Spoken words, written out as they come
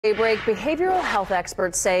Break. Behavioral health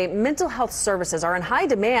experts say mental health services are in high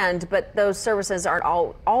demand, but those services aren't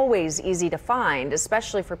always easy to find,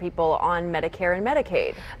 especially for people on Medicare and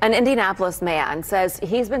Medicaid. An Indianapolis man says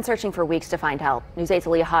he's been searching for weeks to find help. News 8's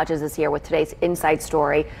Aaliyah Hodges is here with today's Inside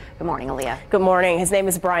Story. Good morning, Aaliyah. Good morning. His name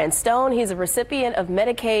is Brian Stone. He's a recipient of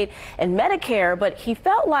Medicaid and Medicare, but he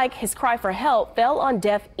felt like his cry for help fell on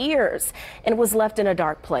deaf ears and was left in a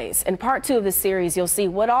dark place. In part 2 of this series, you'll see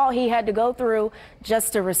what all he had to go through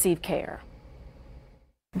just to receive care.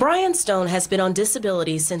 Brian Stone has been on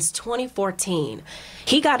disability since 2014.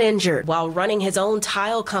 He got injured while running his own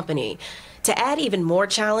tile company. To add even more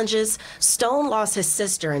challenges, Stone lost his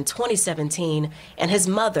sister in 2017 and his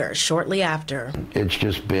mother shortly after. It's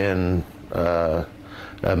just been a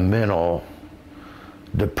mental,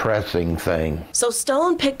 depressing thing. So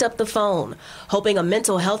Stone picked up the phone, hoping a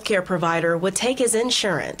mental health care provider would take his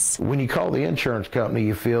insurance. When you call the insurance company,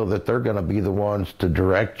 you feel that they're going to be the ones to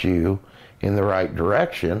direct you in the right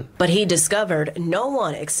direction. But he discovered no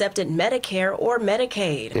one accepted Medicare or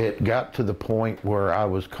Medicaid. It got to the point where I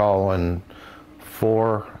was calling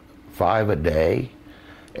 4, 5 a day,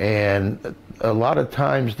 and a lot of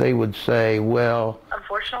times they would say, well,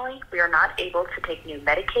 unfortunately, we are not able to take new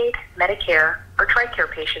Medicaid, Medicare, or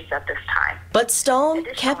TRICARE patients at this time. But Stone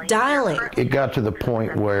kept dialing. It got to the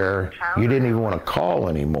point where you didn't even want to call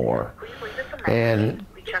anymore. And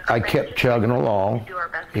I kept chugging along,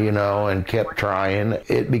 and kept trying.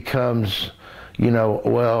 It becomes,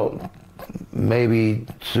 well, maybe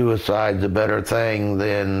suicide's a better thing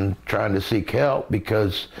than trying to seek help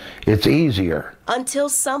because it's easier. Until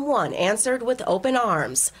someone answered with open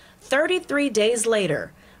arms. 33 days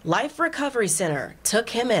later, Life Recovery Center took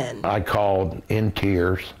him in. I called in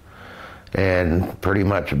tears and pretty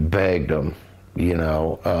much begged them,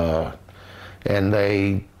 and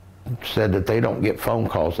they said that they don't get phone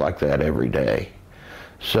calls like that every day.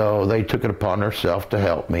 So they took it upon themselves to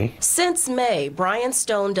help me. Since May, Brian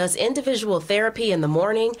Stone does individual therapy in the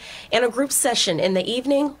morning and a group session in the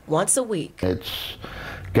evening once a week. It's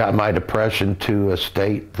got my depression to a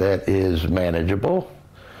state that is manageable,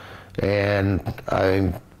 and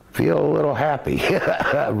I feel a little happy,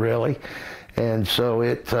 really. And so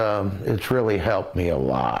it's really helped me a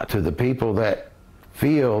lot. To the people that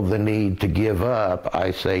feel the need to give up,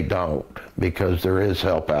 I say don't, because there is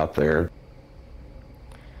help out there.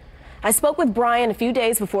 I spoke with Brian a few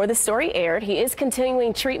days before the story aired. He is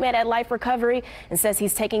continuing treatment at Life Recovery and says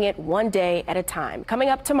he's taking it one day at a time. Coming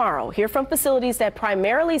up tomorrow, hear from facilities that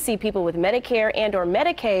primarily see people with Medicare and or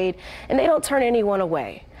Medicaid, and they don't turn anyone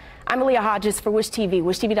away. I'm Aaliyah Hodges for WISH TV,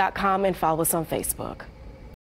 WISHTV.com, and follow us on Facebook.